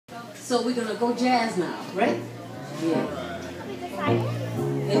So we're gonna go jazz now, right? Yeah.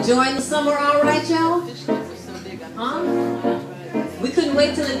 Enjoying the summer all right, y'all? Huh? We couldn't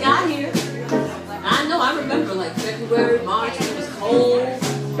wait till it got here. I know, I remember like February, March, when it was cold.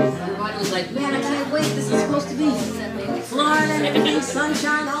 Everybody was like, man, I can't wait. This is supposed to be Florida and everything,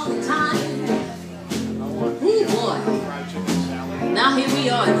 sunshine all the time. Ooh, boy. Now here we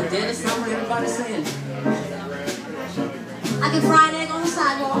are in the dead of summer, everybody's saying, I can fry an egg on the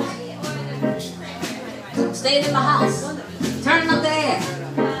sidewalk. Staying in my house. Turning up the air.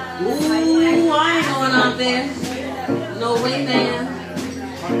 Ooh, I ain't going out there. No way, man.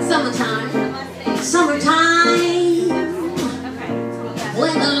 Summertime. Summertime.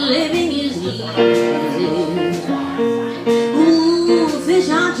 When the living is easy.